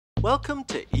Welcome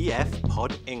to EF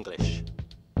Pod English.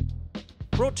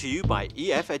 Brought to you by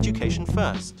EF Education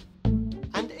First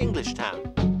and English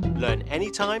Town. Learn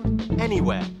anytime,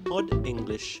 anywhere. Pod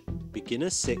English,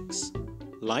 Beginner 6,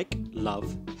 Like,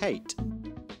 Love, Hate.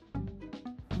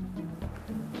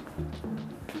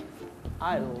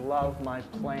 I love my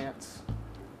plants.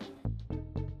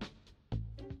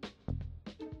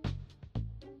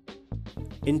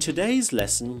 In today's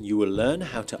lesson, you will learn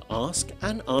how to ask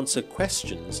and answer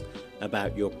questions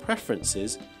about your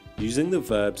preferences using the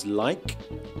verbs like,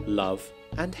 love,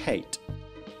 and hate.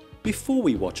 Before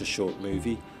we watch a short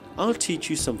movie, I'll teach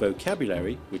you some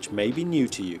vocabulary which may be new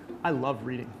to you. I love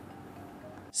reading.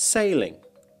 Sailing.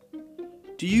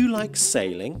 Do you like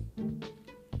sailing?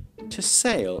 To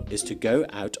sail is to go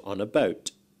out on a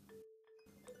boat.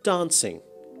 Dancing.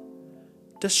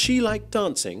 Does she like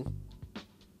dancing?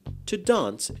 To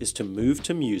dance is to move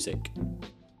to music.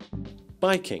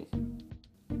 Biking.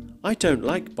 I don't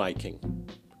like biking.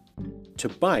 To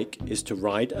bike is to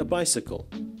ride a bicycle.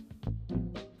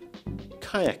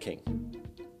 Kayaking.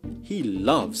 He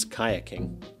loves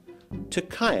kayaking. To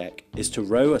kayak is to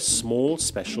row a small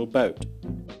special boat.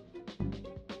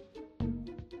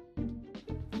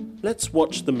 Let's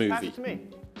watch the movie. Pass it to me.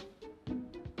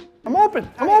 I'm open.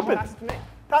 I'm open. Pass it to me.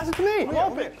 Pass it to me.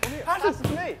 I'm open. Pass it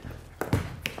to me.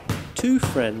 Two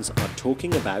friends are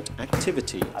talking about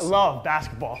activities. I love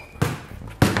basketball.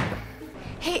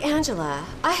 Hey, Angela,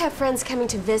 I have friends coming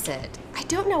to visit. I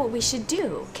don't know what we should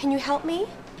do. Can you help me?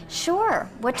 Sure.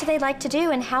 What do they like to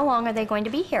do and how long are they going to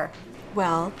be here?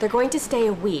 Well, they're going to stay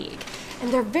a week,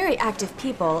 and they're very active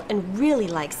people and really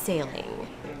like sailing.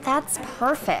 That's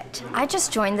perfect. I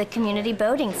just joined the Community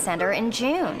Boating Center in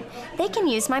June. They can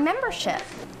use my membership.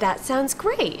 That sounds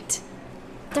great.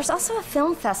 There's also a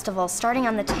film festival starting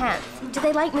on the 10th. Do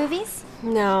they like movies?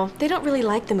 No, they don't really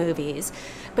like the movies,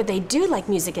 but they do like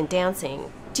music and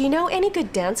dancing. Do you know any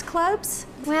good dance clubs?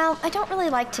 Well, I don't really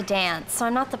like to dance, so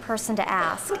I'm not the person to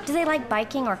ask. Do they like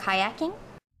biking or kayaking?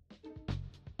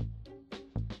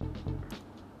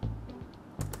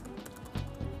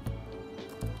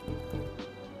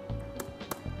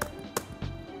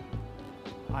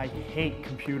 I hate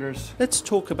computers. Let's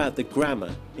talk about the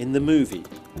grammar in the movie.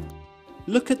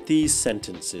 Look at these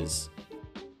sentences.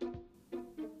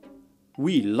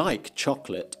 We like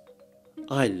chocolate.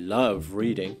 I love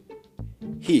reading.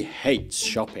 He hates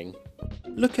shopping.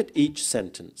 Look at each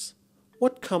sentence.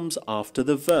 What comes after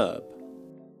the verb?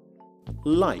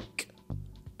 Like,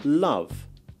 love,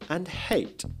 and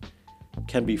hate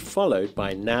can be followed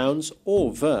by nouns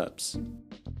or verbs.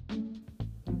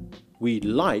 We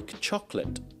like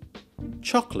chocolate.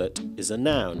 Chocolate is a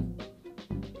noun.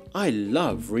 I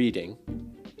love reading.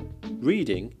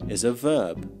 Reading is a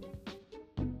verb.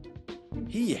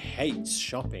 He hates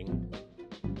shopping.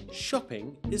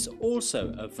 Shopping is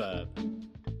also a verb.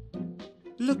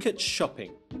 Look at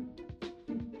shopping.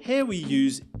 Here we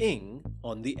use ing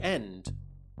on the end.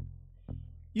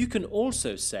 You can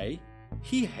also say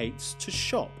he hates to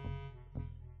shop.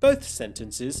 Both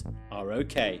sentences are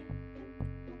okay.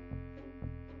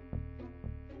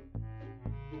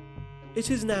 It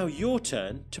is now your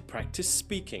turn to practice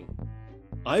speaking.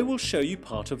 I will show you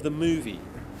part of the movie.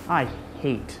 I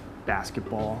hate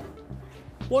basketball.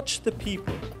 Watch the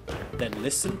people, then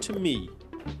listen to me.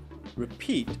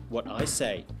 Repeat what I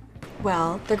say.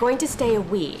 Well, they're going to stay a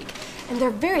week, and they're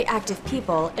very active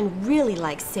people and really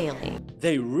like sailing.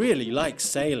 They really like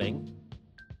sailing.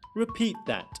 Repeat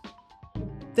that.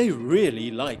 They really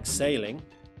like sailing.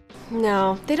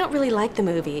 No, they don't really like the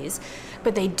movies,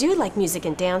 but they do like music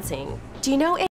and dancing. Do you know